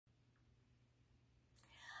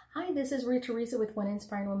Hi, this is Ruth Theresa with One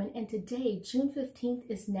Inspiring Woman, and today, June 15th,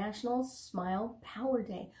 is National Smile Power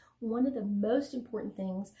Day. One of the most important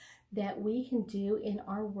things that we can do in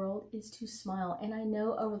our world is to smile. And I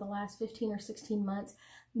know over the last 15 or 16 months,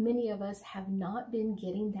 many of us have not been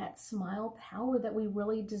getting that smile power that we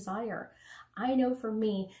really desire. I know for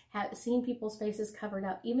me, seeing people's faces covered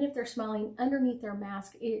up, even if they're smiling underneath their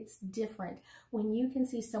mask, it's different. When you can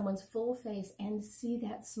see someone's full face and see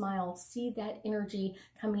that smile, see that energy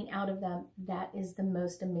coming out of them, that is the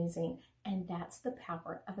most amazing. And that's the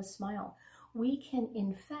power of a smile. We can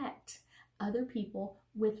infect other people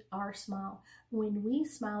with our smile. When we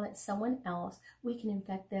smile at someone else, we can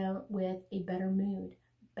infect them with a better mood,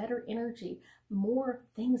 better energy, more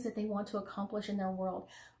things that they want to accomplish in their world,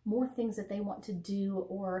 more things that they want to do,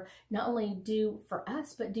 or not only do for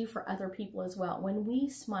us, but do for other people as well. When we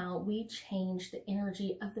smile, we change the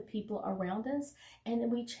energy of the people around us, and then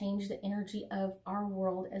we change the energy of our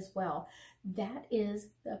world as well. That is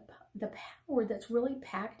the power that's really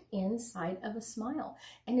packed inside of a smile.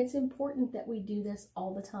 And it's important that we do this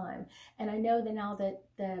all the time. And I know that now that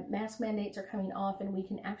the mask mandates are coming off and we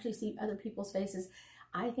can actually see other people's faces,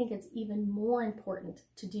 I think it's even more important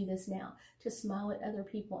to do this now, to smile at other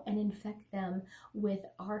people and infect them with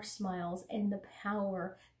our smiles and the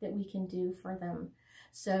power that we can do for them.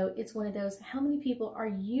 So it's one of those, how many people are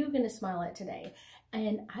you going to smile at today?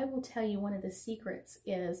 And I will tell you, one of the secrets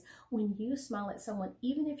is when you smile at someone,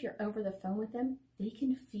 even if you're over the phone with them, they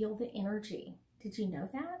can feel the energy. Did you know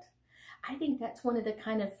that? I think that's one of the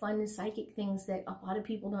kind of fun psychic things that a lot of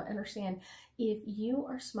people don't understand. If you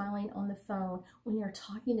are smiling on the phone when you're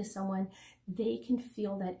talking to someone, they can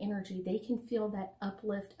feel that energy. They can feel that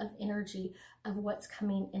uplift of energy of what's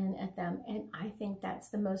coming in at them. And I think that's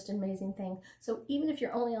the most amazing thing. So even if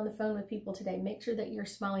you're only on the phone with people today, make sure that you're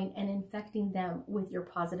smiling and infecting them with your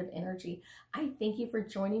positive energy. I thank you for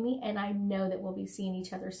joining me, and I know that we'll be seeing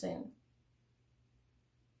each other soon.